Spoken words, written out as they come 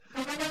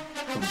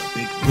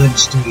Blim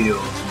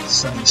Studios in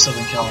sunny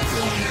Southern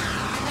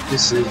California.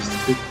 This is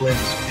Big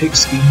Blim's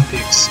Pigskin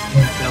Picks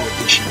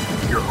NFL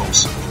edition. Your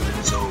host,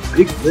 Lorenzo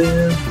Big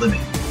Blim Blimming.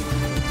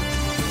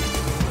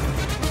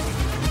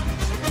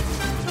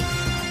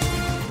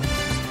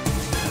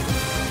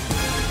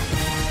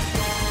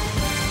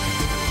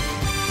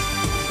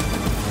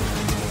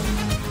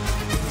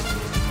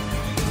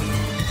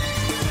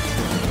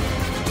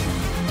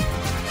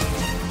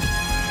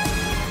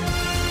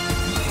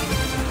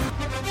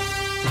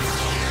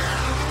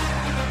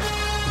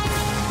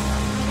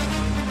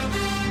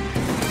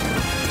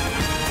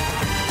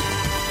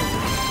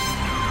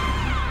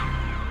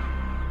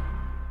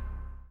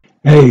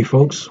 Hey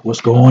folks, what's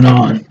going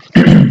on?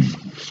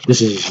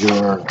 This is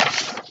your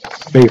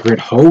favorite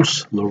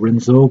host,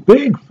 Lorenzo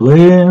Big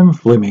Flim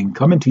Fleming,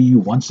 coming to you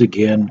once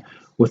again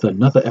with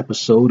another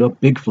episode of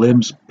Big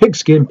Flim's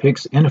Pigskin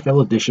Picks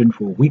NFL edition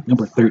for week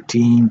number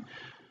 13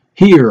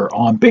 here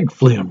on Big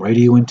Flim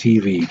Radio and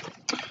TV.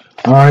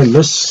 All right,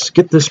 let's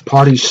get this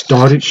party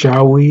started,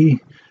 shall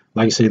we?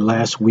 Like I said,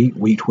 last week,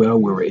 week 12,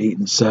 we were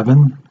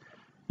 8-7,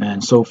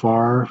 and so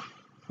far,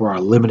 for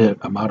our limited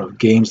amount of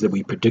games that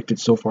we predicted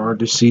so far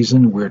this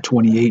season, we're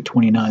 28,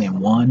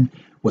 29-1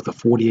 with a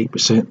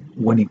 48%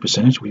 winning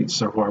percentage.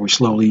 So far, we're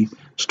slowly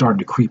starting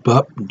to creep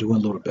up and doing a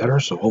little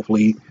better. So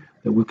hopefully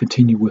that we'll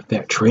continue with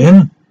that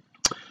trend.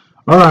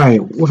 All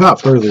right,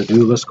 without further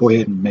ado, let's go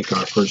ahead and make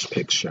our first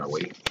picks, shall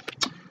we?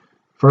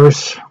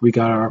 First, we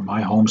got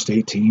my home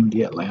state team,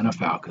 the Atlanta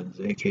Falcons,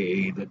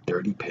 aka the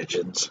Dirty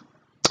Pigeons.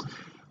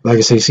 Like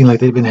I say, it seems like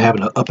they've been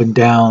having an up and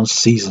down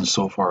season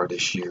so far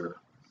this year.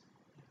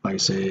 Like I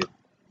said,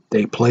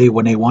 they play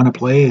when they want to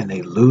play and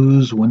they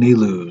lose when they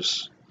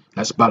lose.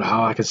 That's about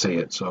how I can say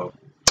it.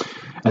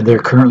 And they're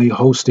currently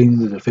hosting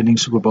the defending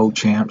Super Bowl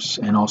champs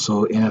and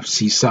also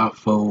NFC South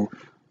foe,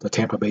 the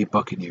Tampa Bay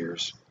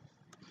Buccaneers.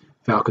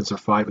 Falcons are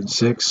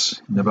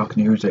 5-6, and the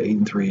Buccaneers are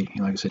 8-3. And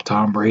like I said,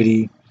 Tom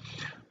Brady,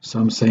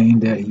 some saying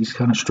that he's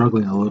kind of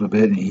struggling a little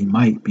bit and he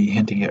might be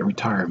hinting at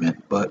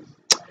retirement. But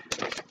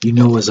you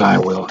know as I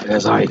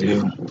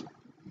do.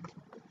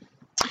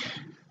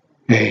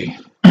 Hey,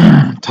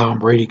 Tom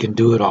Brady can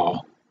do it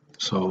all.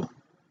 So,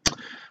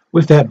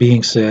 with that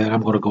being said,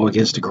 I'm going to go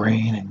against the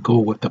grain and go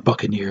with the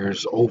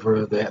Buccaneers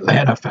over the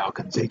Atlanta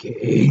Falcons,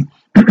 aka,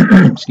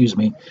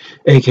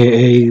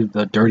 aka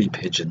the Dirty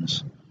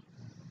Pigeons.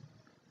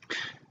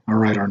 All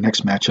right, our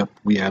next matchup,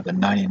 we have the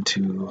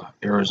 9-2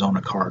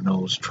 Arizona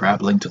Cardinals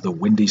traveling to the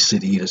Windy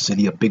City, the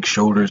city of big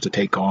shoulders, to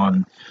take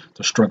on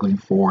the struggling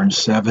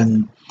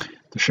 4-7,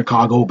 the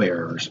Chicago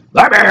Bears.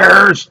 The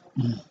Bears!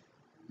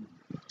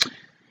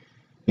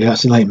 Yeah, I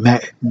see like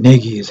Matt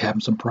Nagy is having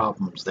some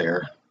problems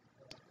there.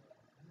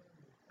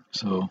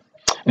 So,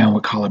 and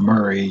with Kyler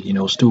Murray,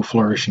 still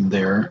flourishing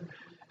there,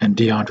 and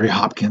DeAndre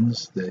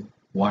Hopkins, the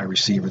wide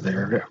receiver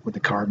there with the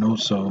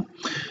Cardinals. So,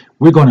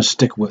 we're going to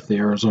stick with the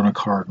Arizona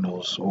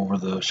Cardinals over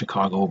the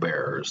Chicago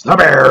Bears. The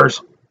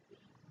Bears!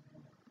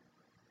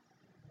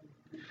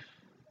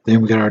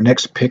 Then we got our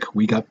next pick.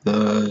 We got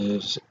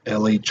the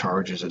LA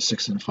Chargers at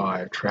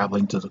 6-5,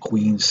 traveling to the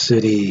Queen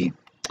City,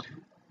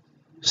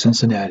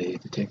 Cincinnati,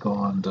 to take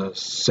on the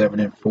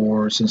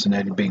 7-4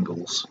 Cincinnati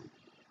Bengals.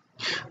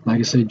 Like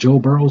I said, Joe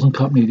Burrows and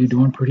company, they're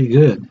doing pretty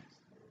good.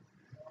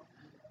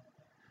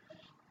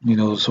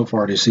 So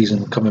far this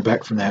season, coming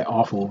back from that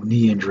awful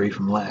knee injury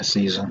from last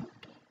season,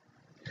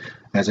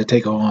 as they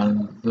take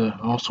on the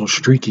also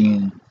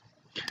streaking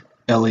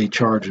LA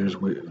Chargers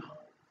with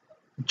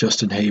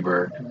Justin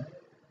Herbert.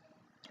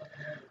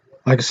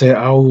 Like I said,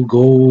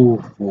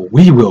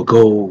 we will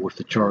go with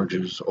the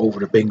Chargers over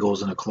the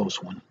Bengals in a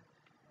close one.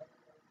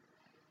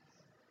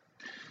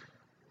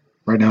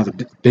 Right now, the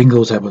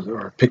Bengals have a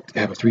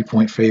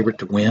 3-point favorite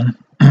to win.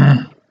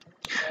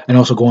 And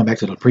also going back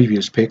to the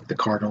previous pick, the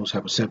Cardinals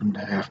have a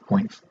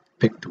 7.5-point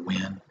pick to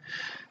win.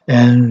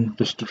 And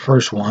just the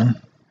first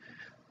one,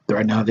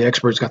 right now the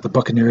experts got the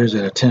Buccaneers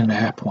at a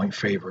 10.5-point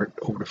favorite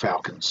over the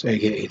Falcons,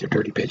 aka the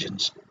Dirty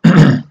Pigeons.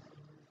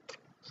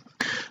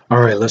 All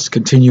right, let's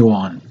continue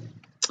on.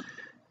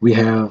 We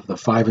have the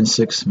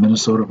 5-6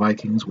 Minnesota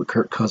Vikings with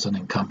Kirk Cousins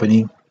and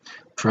company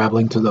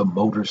traveling to the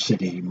Motor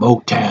City,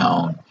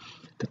 Motown,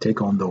 to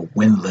take on the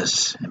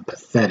winless and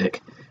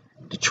pathetic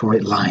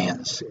Detroit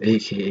Lions,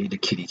 aka the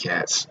Kitty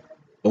Cats,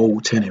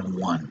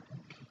 0-10-1.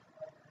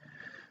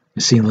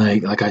 It seemed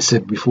like I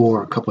said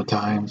before a couple of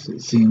times,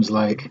 it seems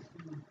like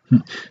the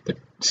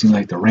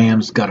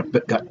Rams got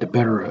the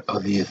better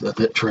of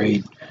the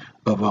trade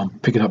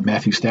of picking up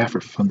Matthew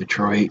Stafford from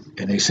Detroit,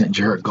 and they sent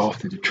Jared Goff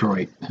to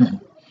Detroit.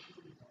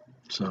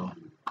 So,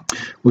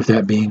 with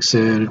that being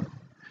said,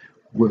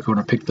 we're going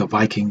to pick the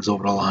Vikings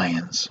over the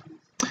Lions.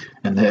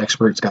 And the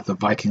experts got the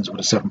Vikings with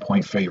a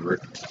 7-point favorite.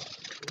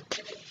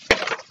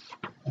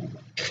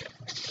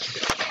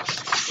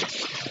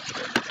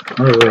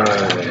 All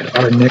right,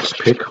 our next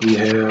pick we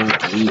have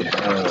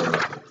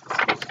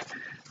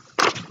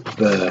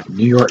the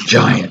New York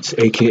Giants,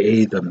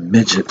 aka the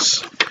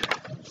Midgets,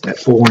 at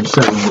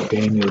 4-7 with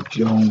Daniel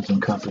Jones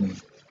and company,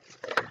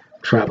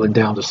 traveling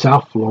down to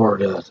South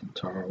Florida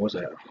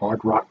to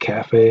Hard Rock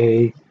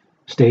Cafe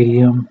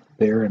Stadium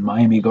there in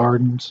Miami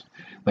Gardens.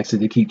 Like I said,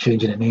 they keep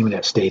changing the name of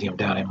that stadium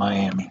down in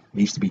Miami. It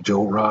used to be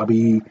Joe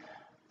Robbie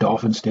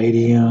Dolphin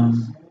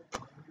Stadium.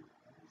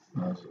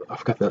 I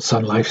forgot the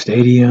Sun Life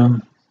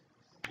Stadium.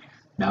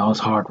 Now it's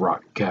Hard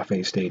Rock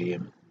Cafe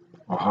Stadium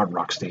or Hard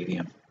Rock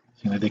Stadium.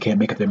 They can't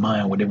make up their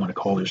mind what they want to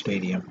call their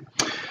stadium.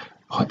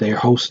 They're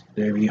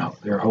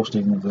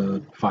hosting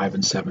the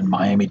 5-7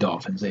 Miami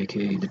Dolphins,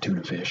 aka the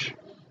Tuna Fish.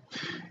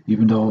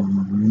 Even though,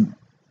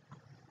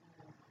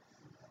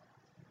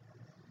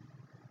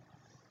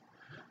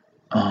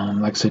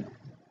 like I said,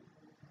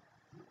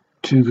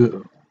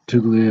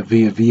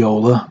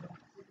 Tagovailoa,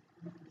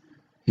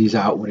 he's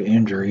out with an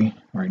injury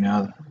right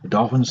now. The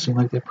Dolphins seem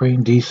like they're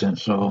playing decent,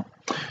 so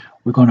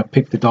we're going to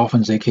pick the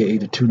Dolphins, aka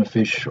the Tuna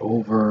Fish,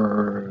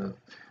 over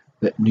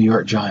the New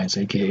York Giants,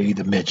 aka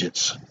the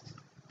Midgets.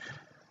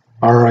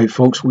 All right,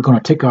 folks, we're going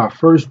to take our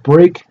first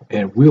break,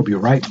 and we'll be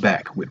right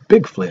back with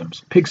Big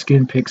Flim's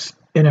Pigskin Picks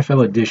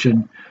NFL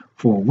edition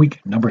for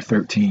week number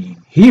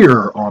 13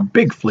 here on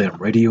Big Flim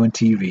Radio and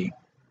TV.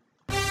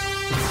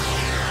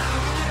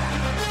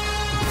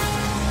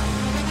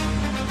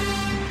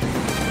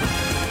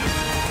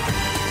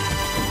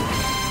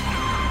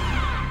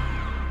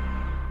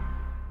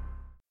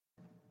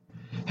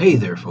 Hey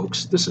there,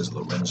 folks. This is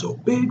Lorenzo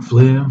Big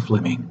Flim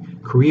Fleming,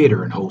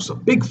 creator and host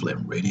of Big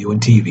Flim Radio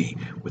and TV,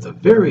 with a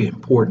very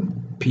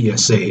important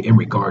PSA in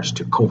regards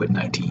to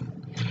COVID-19.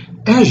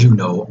 As you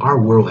know, our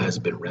world has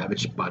been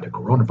ravaged by the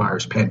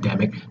coronavirus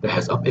pandemic that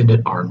has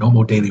upended our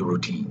normal daily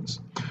routines.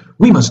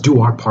 We must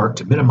do our part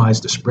to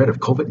minimize the spread of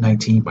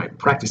COVID-19 by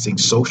practicing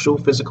social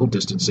physical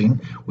distancing,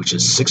 which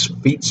is 6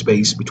 feet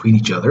space between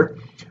each other,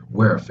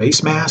 wear a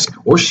face mask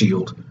or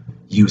shield,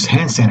 use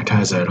hand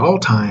sanitizer at all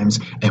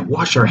times, and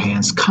wash our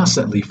hands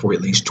constantly for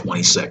at least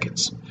 20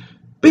 seconds.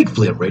 Big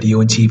Flim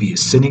Radio and TV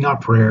is sending our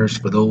prayers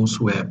for those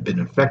who have been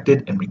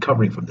infected and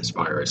recovering from this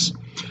virus.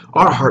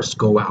 Our hearts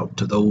go out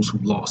to those who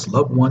lost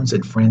loved ones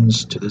and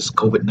friends to this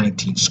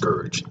COVID-19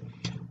 scourge.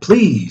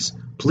 Please,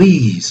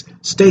 please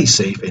stay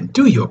safe and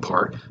do your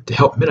part to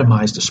help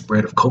minimize the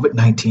spread of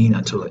COVID-19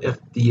 until an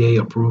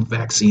FDA-approved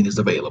vaccine is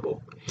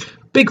available.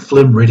 Big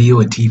Flim Radio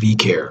and TV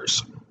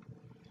cares.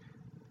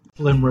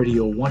 Flim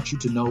Radio wants you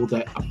to know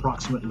that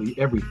approximately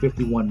every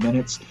 51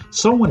 minutes,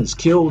 someone is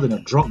killed in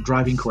a drunk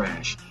driving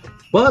crash.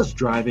 Buzz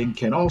driving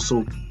can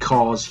also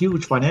cause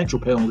huge financial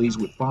penalties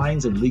with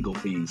fines and legal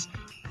fees.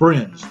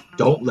 Friends,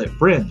 don't let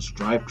friends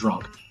drive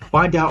drunk.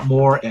 Find out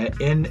more at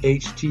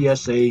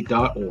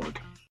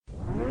nhtsa.org.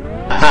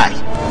 Hi,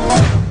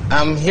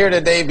 I'm here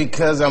today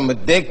because I'm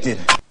addicted.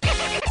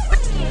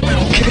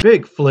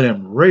 Big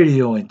Flim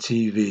Radio and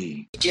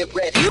TV. Get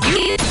ready.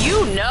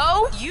 You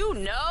know.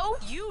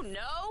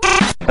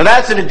 Now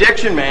that's an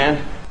addiction,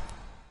 man.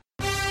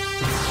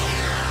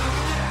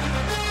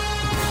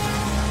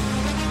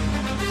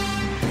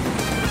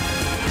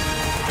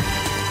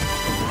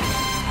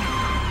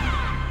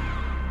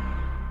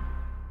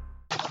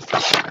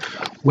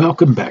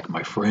 Welcome back,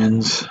 my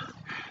friends.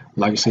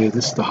 Like I said,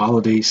 this is the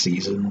holiday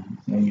season,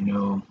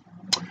 and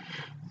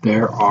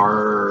there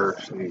are,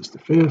 today's the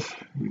 5th,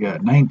 we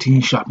got 19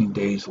 shopping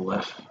days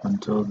left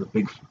until the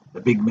big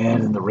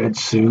man in the red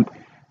suit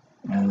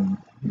and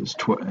his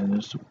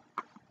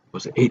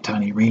was it 8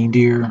 tiny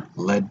reindeer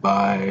led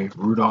by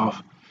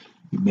Rudolph,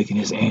 making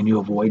his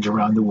annual voyage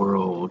around the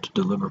world to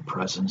deliver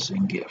presents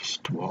and gifts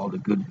to all the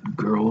good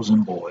girls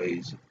and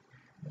boys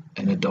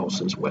and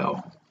adults as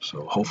well.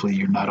 So hopefully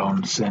you're not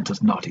on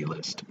Santa's naughty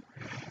list.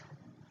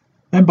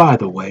 And by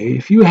the way,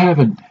 if you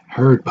haven't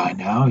heard by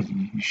now,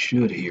 you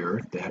should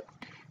hear that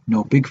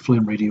Big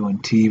Flim Radio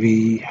and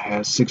TV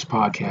has 6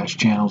 podcast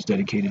channels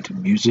dedicated to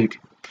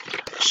music,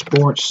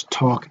 sports,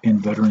 talk,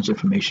 and veterans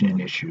information and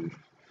issues.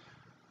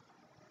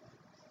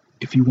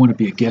 If you want to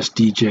be a guest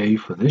DJ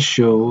for this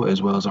show,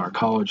 as well as our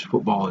college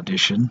football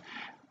edition,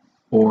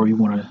 or you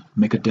want to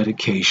make a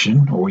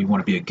dedication, or you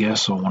want to be a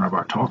guest on one of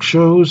our talk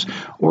shows,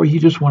 or you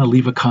just want to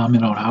leave a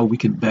comment on how we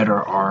can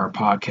better our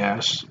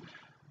podcast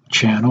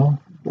channel,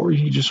 or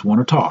you just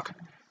want to talk,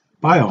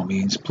 by all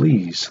means,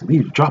 please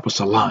drop us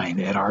a line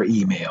at our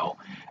email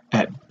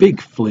at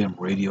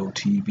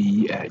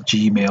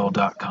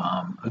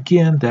bigflimradiotv@gmail.com.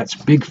 Again, that's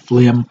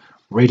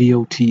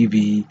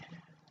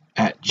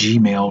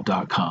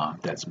bigflimradiotv@gmail.com.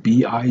 That's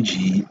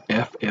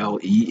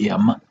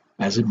BIGFLEM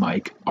as in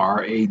Mike,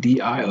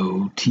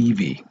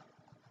 RADIOTV.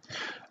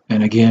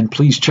 And again,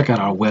 please check out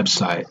our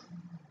website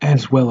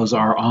as well as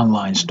our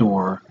online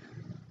store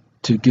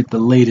to get the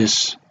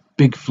latest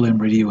Big Flim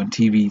Radio and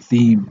TV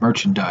themed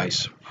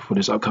merchandise for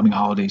this upcoming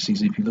holiday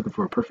season. If you're looking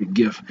for a perfect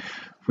gift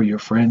for your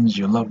friends,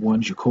 your loved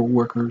ones, your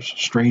co-workers,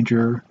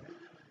 stranger,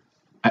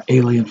 an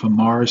alien from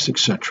Mars,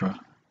 etc.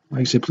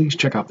 Like I said, please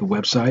check out the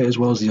website as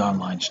well as the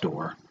online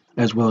store,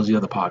 as well as the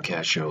other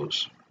podcast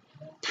shows.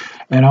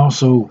 And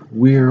also,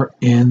 we're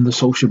in the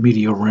social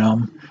media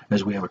realm,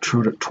 as we have a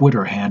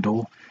Twitter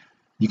handle.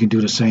 You can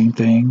do the same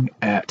thing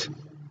at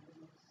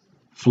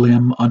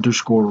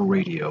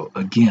Flim_radio.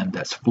 Again,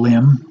 that's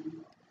Flim,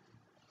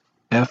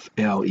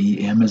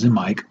 FLEM as in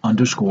Mike,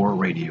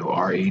 _radio,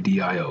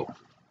 RADIO.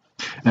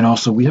 And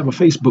also, we have a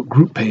Facebook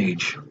group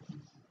page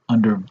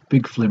under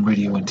Big Flim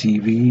Radio and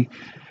TV.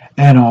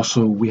 And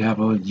also, we have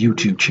a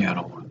YouTube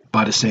channel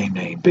by the same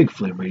name, Big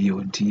Flim Radio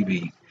and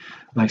TV.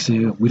 Like I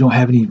said, we don't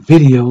have any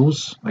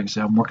videos. Like I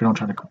said, I'm working on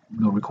trying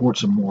to record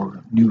some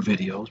more new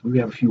videos. We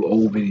have a few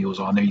old videos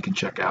on there you can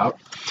check out.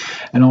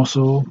 And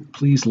also,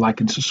 please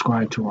like and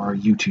subscribe to our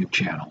YouTube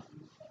channel.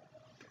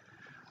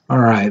 All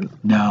right,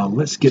 now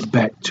let's get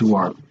back to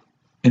our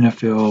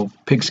NFL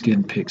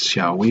pigskin picks,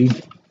 shall we?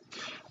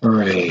 All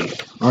right,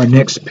 our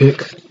next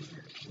pick,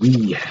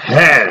 we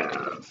have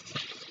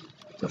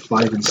the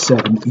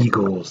 5-7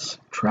 Eagles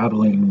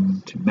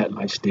traveling to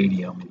MetLife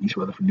Stadium in East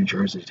Rutherford, New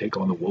Jersey to take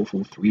on the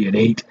woeful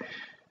 3-8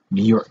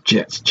 New York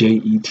Jets,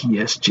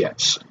 Jets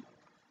Jets.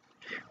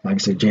 Like I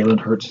said, Jalen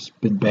Hurts has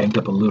been banged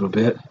up a little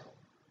bit,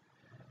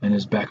 and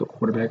his backup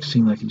quarterback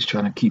seems like he's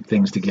trying to keep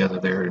things together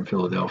there in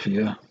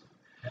Philadelphia.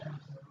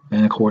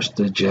 And of course,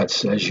 the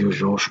Jets, as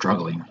usual,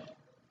 struggling.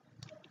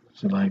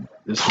 So like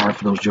it's hard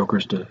for those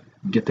jokers to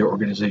get their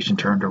organization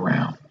turned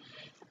around.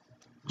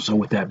 So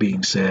with that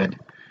being said,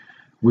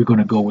 we're going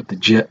to go with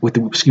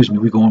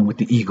we're going with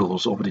the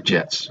Eagles over the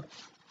Jets.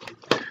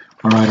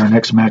 All right, our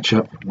next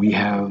matchup, we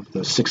have the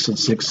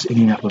 6-6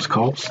 Indianapolis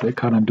Colts. They're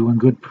kind of doing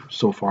good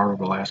so far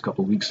over the last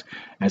couple of weeks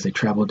as they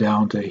travel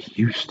down to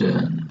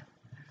Houston.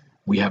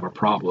 We have a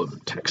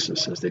problem,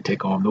 Texas, as they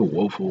take on the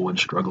woeful and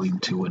struggling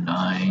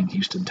 2-9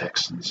 Houston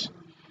Texans.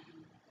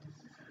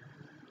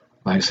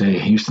 Like I say,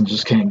 Houston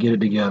just can't get it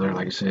together.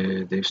 Like I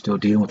said, they're still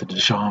dealing with the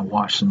Deshaun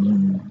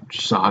Watson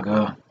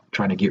saga,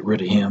 trying to get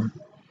rid of him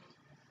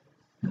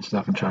and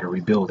stuff and try to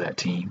rebuild that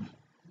team.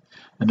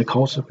 And the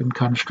Colts have been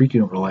kind of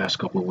streaking over the last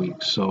couple of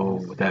weeks. So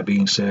with that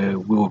being said,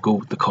 we will go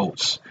with the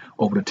Colts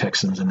over the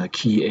Texans in the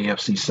key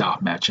AFC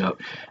South matchup.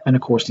 And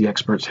of course, the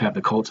experts have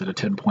the Colts at a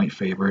 10-point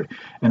favorite.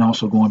 And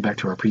also going back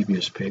to our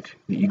previous pick,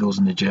 the Eagles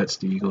and the Jets,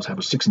 the Eagles have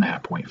a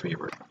 6.5-point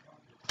favorite.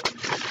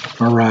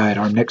 All right,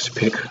 our next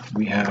pick,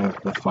 we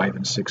have the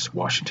 5-6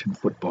 Washington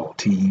football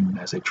team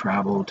as they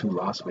travel to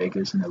Las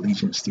Vegas in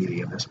Allegiant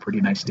Stadium. That's a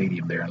pretty nice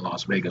stadium there in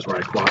Las Vegas,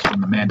 right across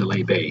from the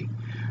Mandalay Bay,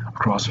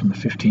 across from the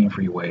 15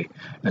 freeway,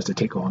 as they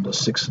take on the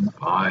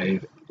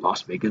 6-5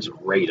 Las Vegas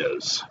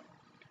Raiders.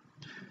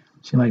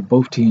 Seems like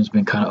both teams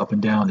been kind of up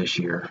and down this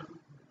year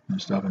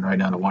and stuff, and right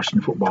now the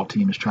Washington football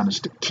team is trying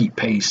to keep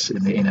pace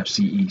in the NFC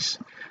East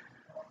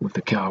with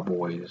the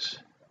Cowboys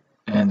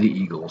and the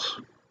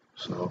Eagles.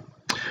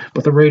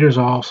 But the Raiders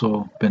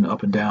also been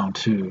up and down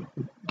too.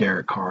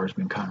 Derek Carr has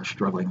been kind of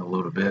struggling a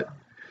little bit.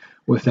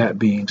 With that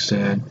being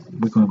said,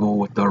 we're going to go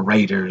with the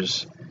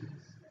Raiders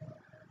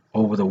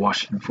over the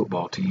Washington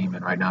football team,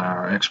 and right now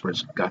our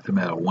experts got them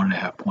at a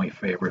 1.5-point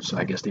favorite, so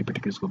I guess they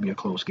predict it's going to be a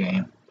close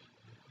game.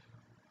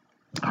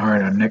 All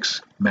right, our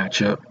next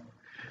matchup,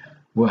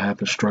 we'll have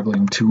the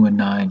struggling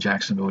 2-9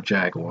 Jacksonville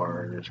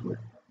Jaguars with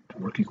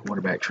rookie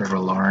quarterback Trevor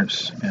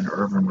Lawrence and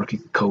Urban rookie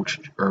coach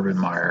Urban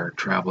Meyer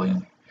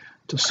traveling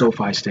to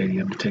SoFi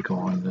Stadium to take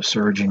on the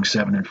surging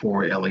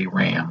 7-4 LA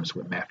Rams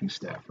with Matthew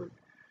Stafford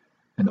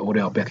and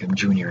Odell Beckham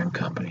Jr. and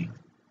company.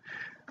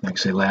 Like I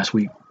said, last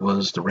week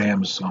was the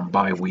Rams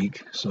bye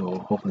week, so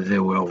hopefully they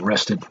were well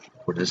rested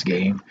for this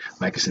game.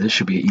 Like I said, this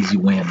should be an easy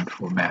win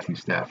for Matthew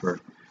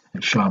Stafford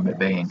and Sean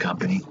McVay and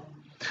company.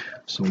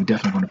 So we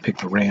definitely going to pick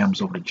the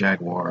Rams over the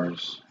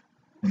Jaguars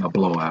in a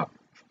blowout.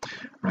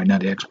 Right now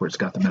the experts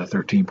got them at a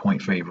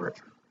 13-point favorite.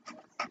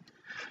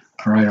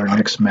 All right, our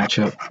next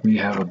matchup, we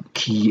have a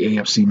key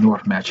AFC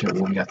North matchup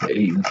where we got the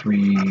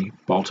 8-3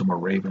 Baltimore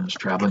Ravens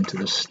traveling to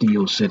the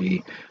Steel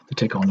City to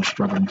take on the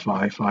struggling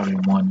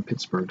 5-1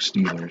 Pittsburgh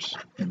Steelers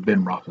and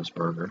Ben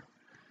Roethlisberger.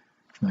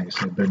 Like I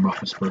said, Ben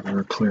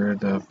Roethlisberger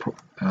cleared the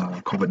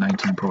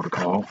COVID-19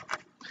 protocol,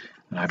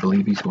 and I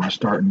believe he's going to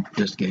start in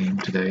this game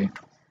today.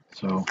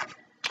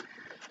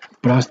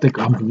 But I think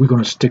we're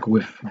going to stick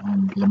with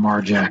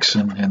Lamar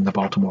Jackson and the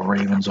Baltimore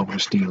Ravens over the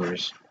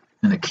Steelers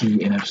in the key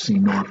NFC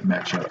North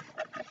matchup,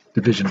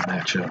 divisional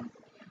matchup.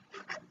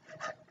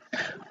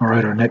 All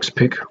right, our next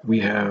pick, we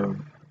have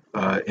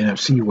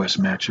NFC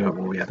West matchup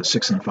where we have the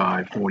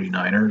 6-5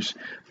 49ers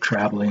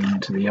traveling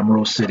to the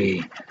Emerald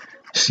City,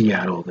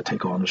 Seattle, to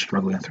take on the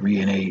struggling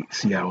 3-8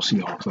 Seattle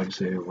Seahawks. Like I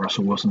said,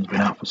 Russell Wilson's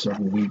been out for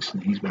several weeks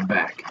and he's been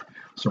back.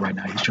 So right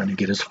now he's trying to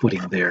get his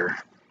footing there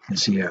in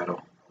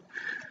Seattle.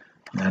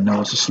 And I know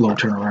it's a slow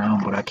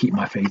turnaround, but I keep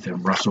my faith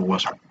in Russell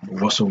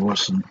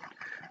Wilson,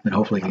 and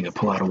hopefully he can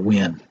pull out a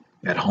win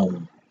at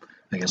home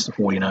against the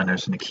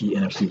 49ers in the key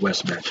NFC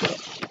West matchup.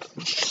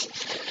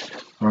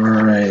 All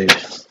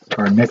right,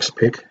 our next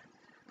pick,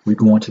 we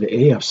go on to the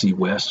AFC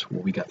West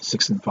where we got the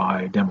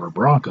 6-5 Denver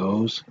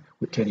Broncos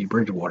with Teddy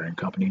Bridgewater and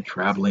company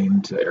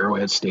traveling to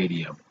Arrowhead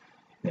Stadium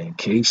and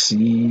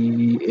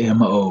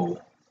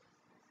KCMO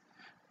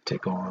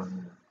take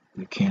on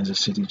the Kansas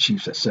City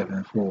Chiefs at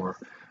 7-4.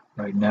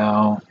 Right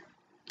now,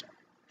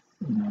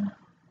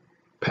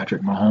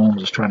 Patrick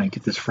Mahomes is trying to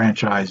get this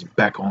franchise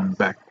back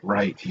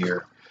right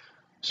here,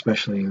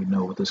 especially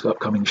with this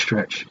upcoming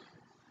stretch.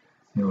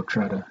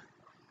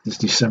 This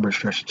December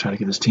stretch to try to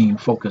get this team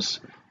focused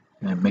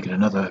and make it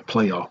another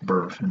playoff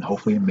berth, and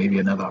hopefully maybe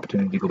another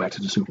opportunity to go back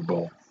to the Super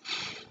Bowl.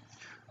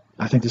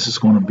 I think this is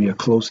going to be a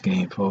close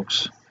game,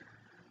 folks.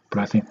 But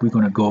I think we're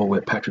going to go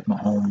with Patrick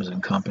Mahomes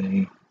and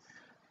company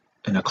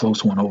in a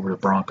close one over the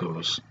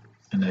Broncos.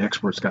 And the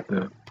experts got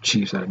the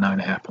Chiefs at a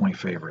 9.5-point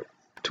favorite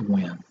to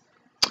win.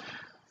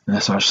 And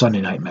that's our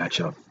Sunday night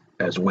matchup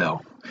as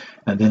well.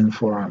 And then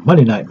for our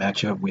Monday night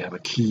matchup, we have a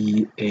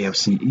key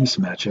AFC East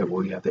matchup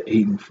where we have the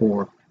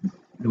 8-4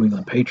 New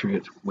England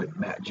Patriots with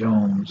Matt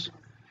Jones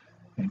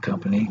and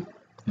company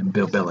and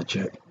Bill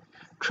Belichick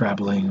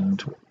traveling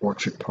to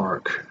Orchard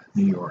Park,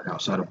 New York,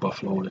 outside of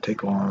Buffalo to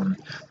take on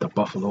the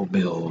Buffalo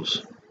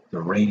Bills, the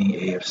reigning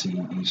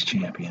AFC East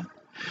champion.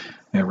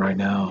 And right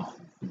now,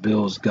 the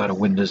Bills got to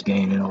win this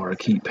game in order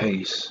to keep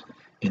pace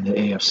in the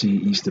AFC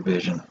East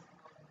division.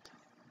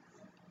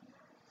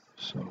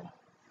 So,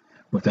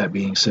 with that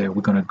being said,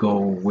 we're going to go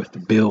with the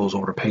Bills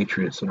over the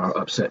Patriots in our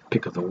upset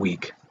pick of the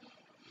week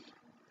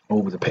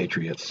over the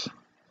Patriots.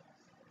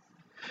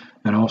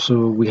 And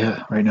also, we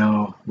have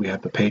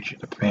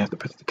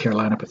the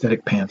Carolina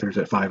Pathetic Panthers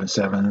at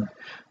 5-7,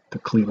 the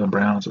Cleveland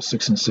Browns at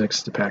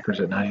 6-6, the Packers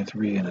at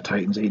 9-3, and the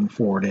Titans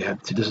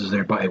 8-4. This is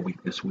their bye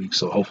week this week,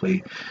 so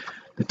hopefully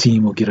the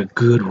team will get a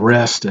good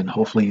rest, and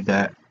hopefully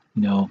that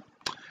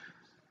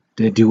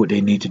they do what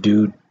they need to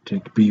do to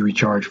be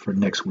recharged for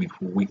next week,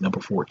 for week number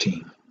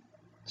 14.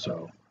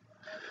 So,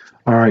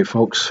 all right,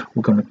 folks,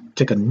 we're going to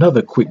take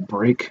another quick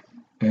break,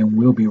 and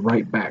we'll be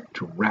right back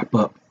to wrap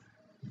up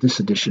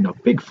this edition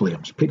of Big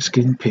Flim's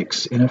Pigskin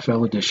Picks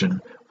NFL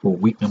edition for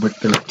week number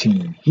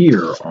 13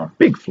 here on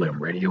Big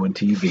Flim Radio and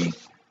TV.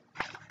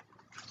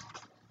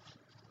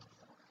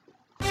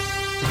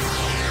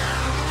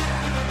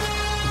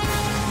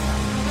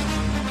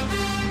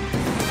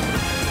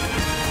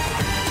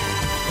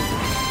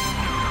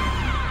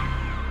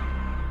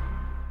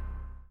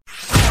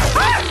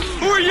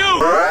 Who are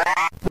you?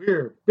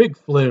 We're Big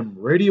Flim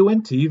Radio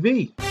and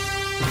TV.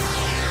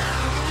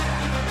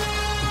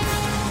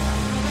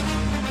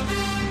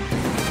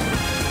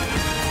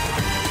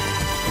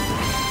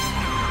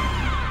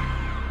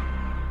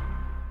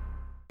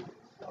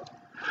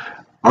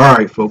 All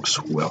right,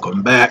 folks,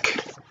 welcome back.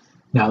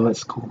 Now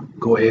let's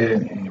go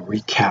ahead and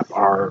recap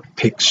our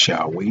picks,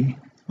 shall we?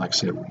 Like I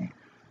said, we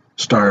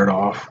started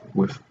off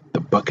with the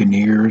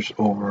Buccaneers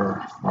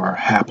over our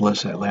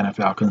hapless Atlanta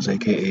Falcons,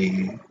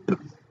 a.k.a. the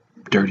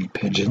Dirty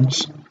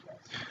Pigeons.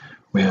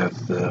 We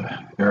have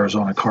the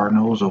Arizona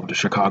Cardinals over the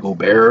Chicago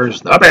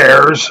Bears, the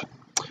Bears.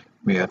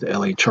 We have the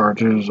LA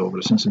Chargers over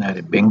the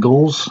Cincinnati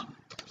Bengals,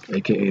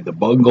 a.k.a. the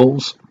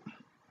Bungles.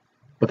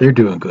 But they're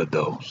doing good,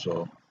 though,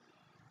 so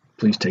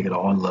please take it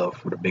all in love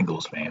for the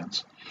Bengals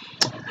fans.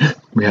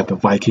 We have the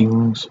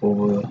Vikings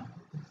over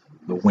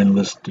the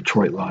winless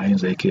Detroit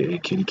Lions, a.k.a.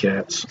 Kitty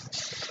Cats.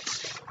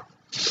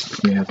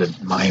 We have the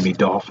Miami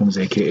Dolphins,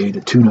 a.k.a.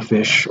 the Tuna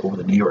Fish, over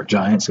the New York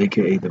Giants,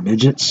 a.k.a. the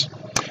Midgets.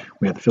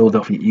 We have the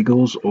Philadelphia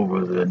Eagles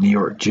over the New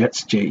York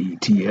Jets,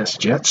 Jets,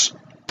 Jets.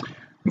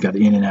 We got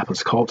the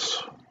Indianapolis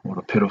Colts over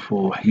the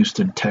pitiful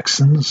Houston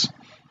Texans.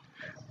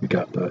 We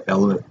got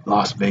the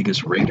Las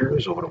Vegas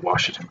Raiders over the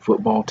Washington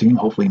football team.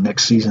 Hopefully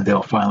next season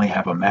they'll finally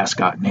have a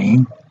mascot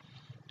name.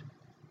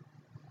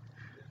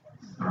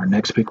 Our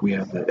next pick, we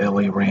have the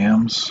LA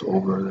Rams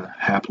over the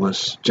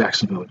hapless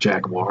Jacksonville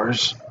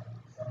Jaguars.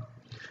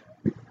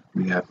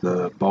 We have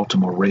the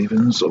Baltimore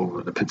Ravens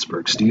over the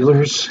Pittsburgh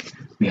Steelers.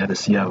 We have the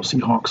Seattle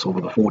Seahawks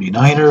over the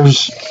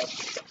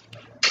 49ers.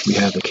 We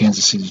have the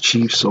Kansas City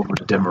Chiefs over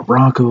the Denver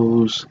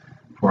Broncos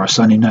for our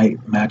Sunday night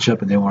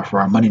matchup. And then for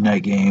our Monday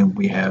night game,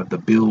 we have the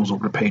Bills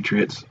over the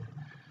Patriots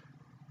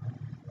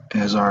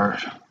as our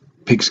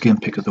pigskin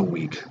pick of the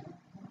week.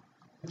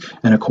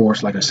 And of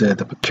course, like I said,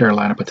 the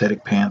Carolina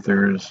Pathetic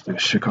Panthers,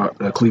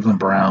 the Cleveland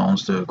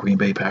Browns, the Green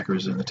Bay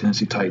Packers, and the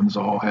Tennessee Titans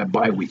all have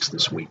bye weeks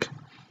this week.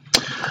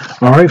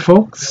 All right,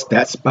 folks,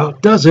 that's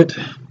about does it.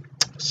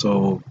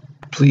 So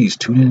please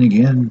tune in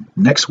again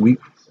next week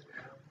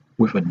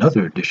with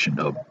another edition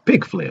of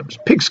Big Flim's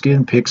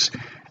Pigskin Picks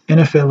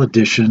NFL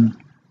edition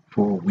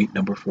for week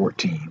number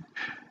 14.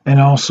 And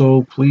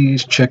also,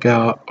 please check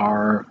out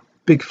our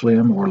Big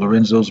Flim or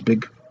Lorenzo's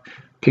Big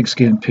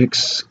Pigskin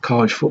Picks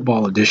College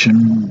Football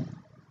Edition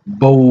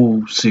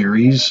Bowl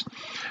Series,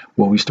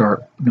 where we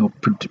start,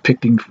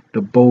 depicting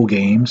the bowl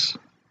games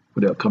for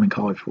the upcoming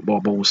college football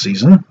bowl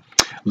season,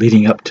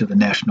 leading up to the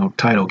national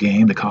title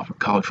game, the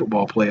college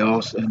football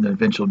playoffs, and the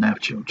eventual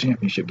national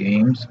championship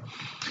games.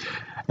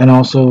 And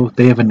also,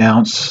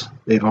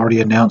 they've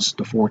already announced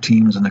the 4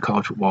 teams in the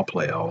college football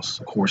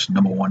playoffs. Of course,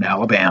 number 1,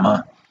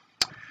 Alabama,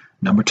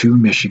 number 2,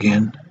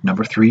 Michigan,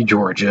 number 3,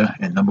 Georgia,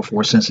 and number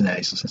 4,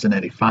 Cincinnati. So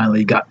Cincinnati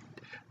finally got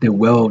their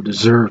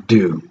well-deserved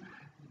due,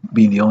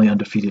 being the only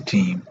undefeated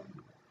team.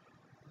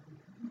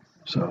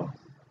 So,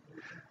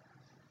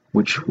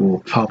 which will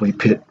probably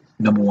pit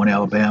number 1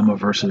 Alabama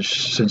versus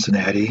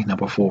Cincinnati,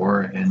 number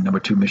 4, and number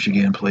 2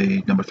 Michigan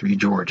play number 3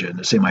 Georgia in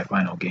the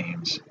semifinal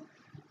games.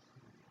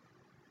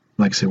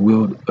 Like I said,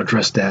 we'll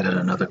address that at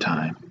another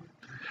time.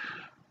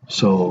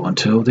 So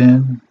until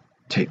then,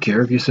 take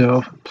care of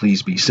yourself.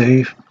 Please be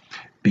safe.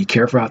 Be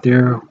careful out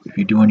there if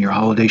you're doing your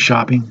holiday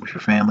shopping with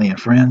your family and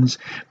friends.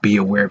 Be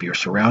aware of your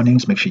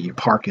surroundings. Make sure you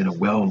park in a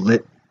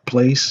well-lit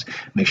place.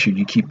 Make sure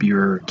you keep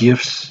your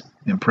gifts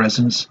and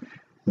presents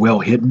well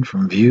hidden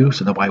from view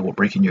so nobody will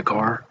break in your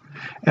car.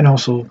 And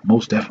also,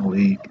 most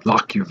definitely,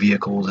 lock your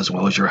vehicles as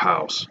well as your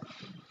house.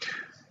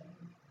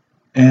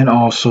 And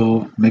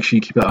also, make sure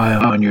you keep an eye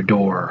on your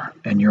door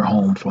and your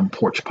home from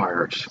porch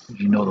pirates.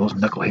 You know those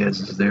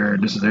knuckleheads is there.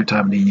 This is their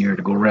time of the year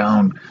to go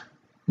around,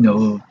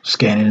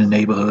 scanning the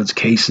neighborhoods,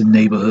 casing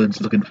neighborhoods,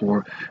 looking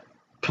for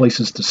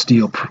places to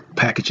steal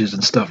packages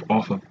and stuff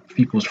off of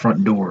people's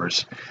front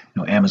doors.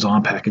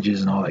 Amazon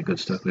packages and all that good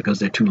stuff because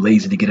they're too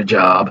lazy to get a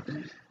job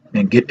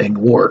and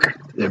work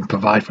and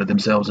provide for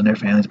themselves and their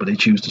families, but they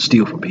choose to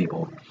steal from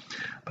people.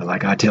 But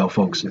like I tell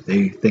folks, if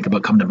they think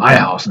about coming to my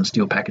house and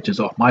steal packages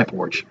off my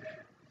porch,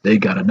 they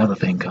got another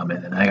thing coming,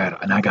 and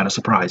I got a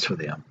surprise for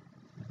them.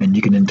 And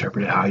you can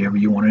interpret it however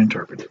you want to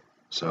interpret it.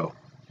 So,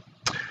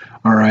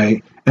 all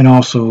right. And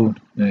also,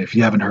 if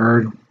you haven't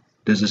heard,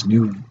 there's this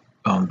new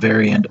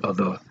variant of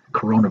the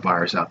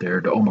coronavirus out there,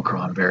 the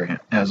Omicron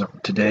variant. As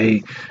of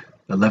today,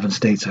 11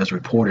 states has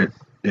reported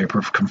their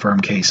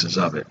confirmed cases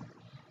of it,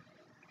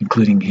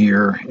 including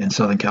here in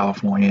Southern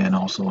California and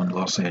also in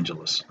Los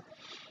Angeles.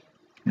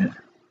 Yeah.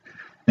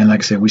 And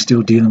like I said, we're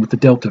still dealing with the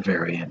Delta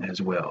variant as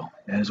well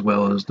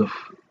as the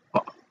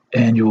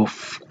annual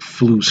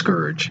flu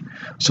scourge.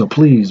 So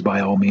please,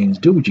 by all means,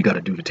 do what you got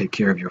to do to take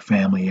care of your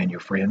family and your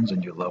friends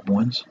and your loved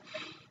ones.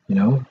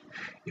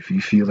 If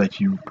you feel that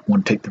you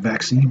want to take the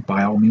vaccine,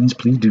 by all means,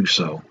 please do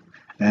so,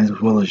 as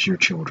well as your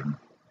children.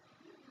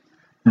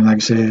 And like I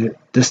said,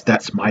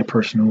 that's my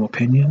personal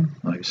opinion.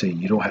 Like I say,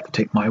 you don't have to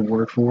take my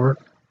word for it.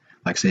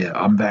 Like I said,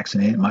 I'm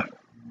vaccinated. My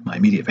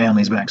immediate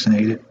family is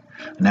vaccinated,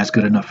 and that's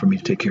good enough for me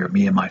to take care of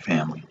me and my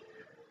family.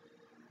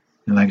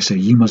 And like I said,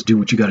 you must do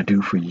what you got to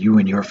do for you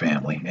and your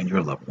family and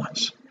your loved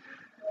ones.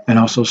 And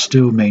also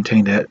still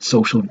maintain that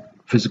social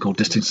physical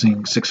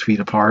distancing, 6 feet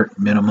apart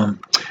minimum.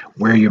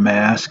 Wear your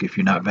mask if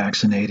you're not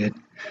vaccinated.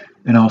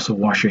 And also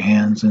wash your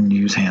hands and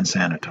use hand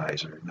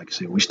sanitizer. Like I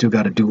said, we still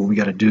got to do what we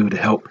got to do to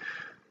help,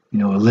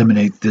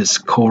 eliminate this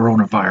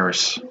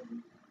coronavirus.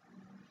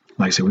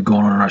 Like I said, we're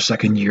going on our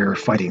second year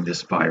fighting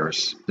this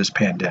virus, this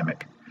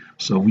pandemic.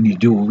 So we need to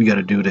do what we got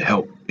to do to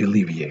help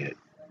alleviate it.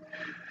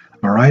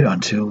 All right,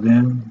 until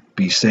then,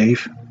 be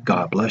safe.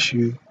 God bless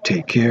you.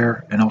 Take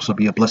care. And also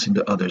be a blessing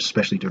to others,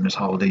 especially during this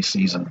holiday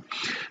season.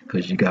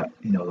 Because you got,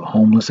 the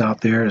homeless out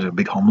there. There's a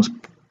big homeless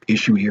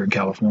issue here in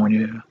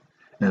California,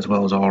 as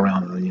well as all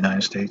around the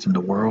United States and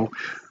the world.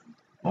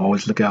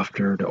 Always look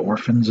after the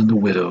orphans and the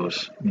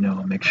widows.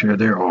 Make sure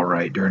they're all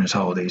right during this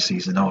holiday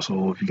season.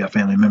 Also, if you got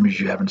family members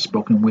you haven't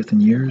spoken with in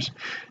years,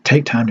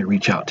 take time to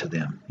reach out to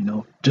them,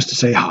 just to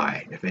say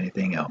hi, if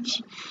anything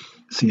else.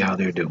 See how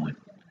they're doing.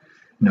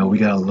 We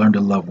got to learn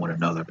to love one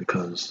another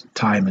because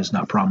time is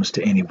not promised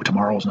to anyone.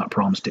 Tomorrow is not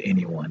promised to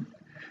anyone.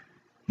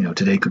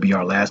 Today could be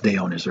our last day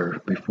on this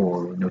earth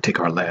before we take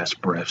our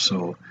last breath.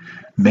 So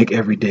make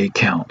every day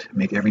count.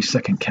 Make every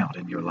second count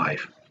in your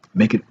life.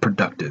 Make it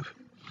productive.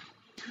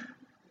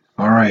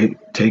 All right.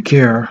 Take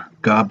care.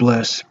 God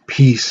bless.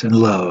 Peace and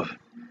love.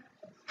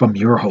 From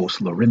your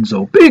host,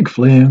 Lorenzo Big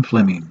Flim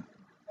Fleming.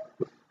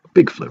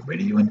 Big Flim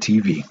Radio and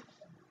TV.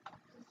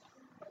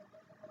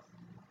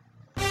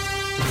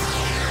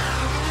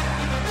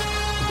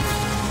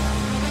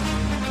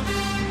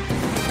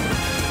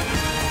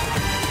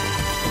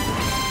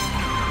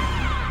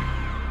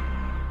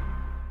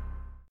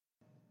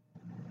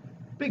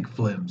 Big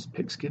Flim's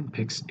Pigskin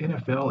Picks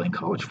NFL and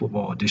college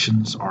football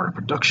editions are a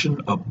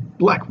production of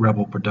Black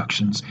Rebel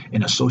Productions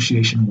in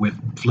association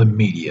with Flim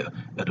Media,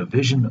 a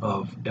division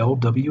of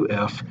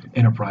LWF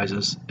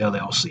Enterprises,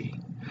 LLC.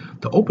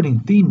 The opening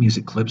theme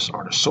music clips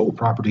are the sole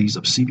properties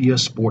of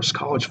CBS Sports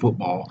College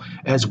Football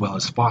as well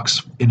as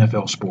Fox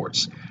NFL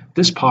Sports.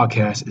 This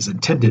podcast is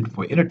intended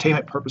for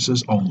entertainment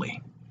purposes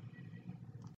only.